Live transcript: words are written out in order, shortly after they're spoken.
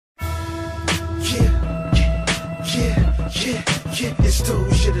Yeah, it's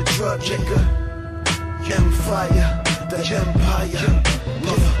Doesya the drug nigga. Empire, the empire.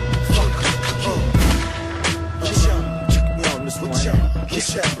 Motherfucker. Yo,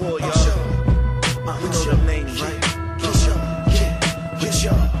 what's that boy, y'all? I know them names, right?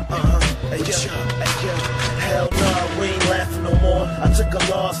 Hell nah, we ain't laughing no more. I took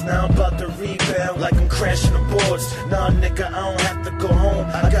a loss, now I'm about to rebound like I'm crashing the boards. Nah, nigga, I don't have to go home.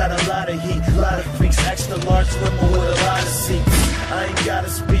 I got a lot of heat, a lot of freaks, extra large limo with a lot of seats. I ain't gotta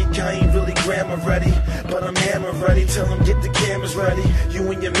speak, I ain't really grammar ready, but I'm hammer ready. Tell them get the cameras ready. You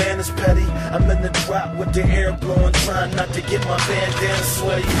and your man is petty. I'm in the drop with the air blowing, trying not to get my bandana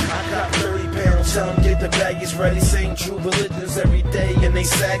sweaty. I got 30 pounds, tell them get the baggies ready. Saying true religions every day and they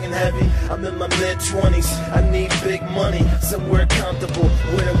sagging heavy. I'm in my mid-20s, I need big money, somewhere comfortable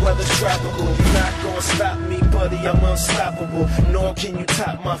where the weather's tropical. You're not gonna stop me, buddy, I'm unstoppable. Nor can you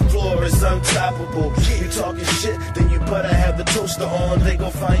top my floor, it's untoppable. You talking shit, then you better have the toaster on. They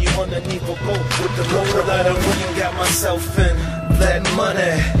gon' find you underneath a boat with the motor that I went and got myself in. That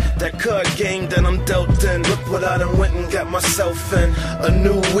money, that card game that I'm dealt in. Look what I done went and got myself in. A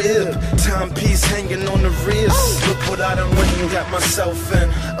new whip, timepiece hanging on the wrist. Look what I done went and got myself in.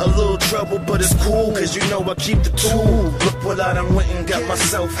 A little trouble, but it's cool, cause you know I keep the tool. Look what I done went and got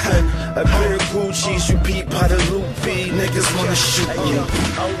myself in. A pair of Gucci's, you peep how the loop be. Niggas wanna shoot me.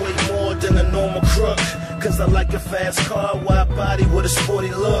 I weigh more than a normal crook, cause I like a fast car, wide body with a sporty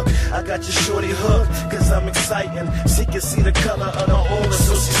look. I got your shorty hooked, cause I'm exciting. She can see the color of the order,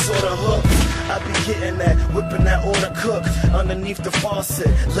 so she sorta hooked. I be getting that, whipping that order cook underneath the faucet,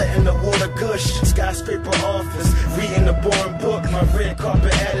 letting the water gush. Skyscraper office, reading the boring book. My red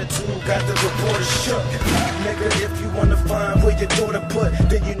carpet attitude got the reporters shook. Nigga, if you wanna find where your daughter put,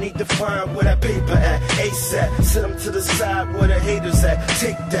 then you need to find where that paper at. ASAP, sit them to the side where the haters at.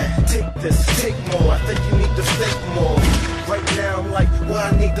 Take that, take this, take more. I think you need to fake more. Right now I'm like, what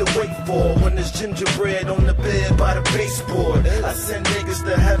I need to wait for? When there's gingerbread on the bed by the baseboard. I send niggas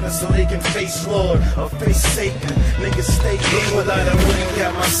to heaven so they can face Lord or face Satan. Niggas stay in what I done went and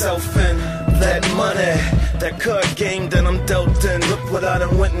got myself in. That money, that card game that I'm dealt in. Look what I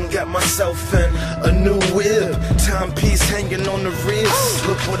done went and got myself in. A new whip, timepiece hanging on the wrist.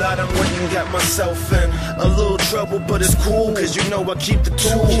 Look what I done went and got myself in. A little trouble, but it's cool, cause you know I keep the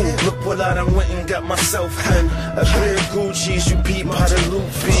tool. Look what I done went and got myself in. A pair of Gucci's, you peep how the loop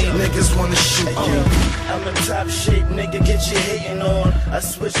be. Niggas wanna shoot you. I'm in top shape, nigga, get your hating on. I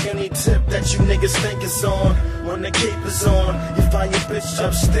switch any tip that you niggas think is on. When the cape is on, you find your bitch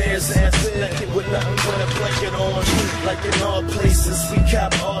upstairs, ass naked with nothing but a blanket on. Like in all places, we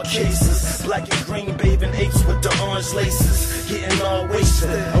cop all cases. Black and green bathing apes with the orange laces. Getting all wasted,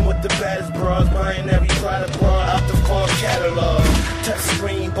 I'm with the baddest bras, buying every product bra out the fall catalog. Touch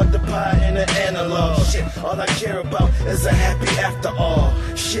screen, but the pie in the analog. Shit, all I care about is a happy after all.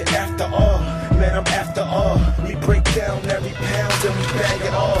 Shit, after all, man, I'm after all. We break down every pound and we bag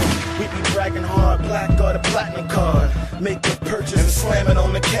it all. We be bragging hard, black or the platinum card. Make a purchase and slam it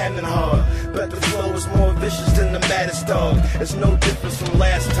on the cannon hard. Bet the flow is more vicious than the maddest dog. It's no difference from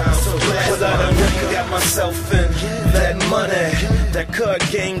last time. So last I done went and got myself in. That money, that card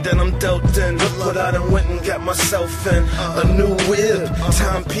game that I'm dealt in. Look what I done went and got myself in. A new whip,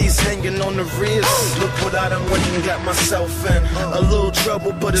 timepiece hanging on the wrist. Look what I done went and got myself in. A little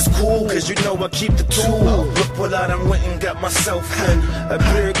trouble, but it's cool, cause you know I keep the tool. Look what I done went and got myself in. A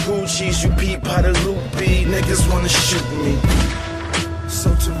pair of Gucci's, you peep how the loop be. Niggas wanna shoot me.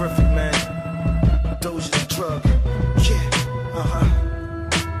 So terrific, man. Doesya the drug. Yeah,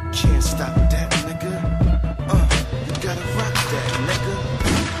 can't stop that, nigga. You gotta rock that, nigga.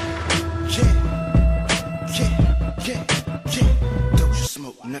 Yeah. Doesya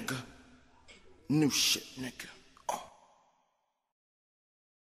smoke, nigga. New shit, nigga.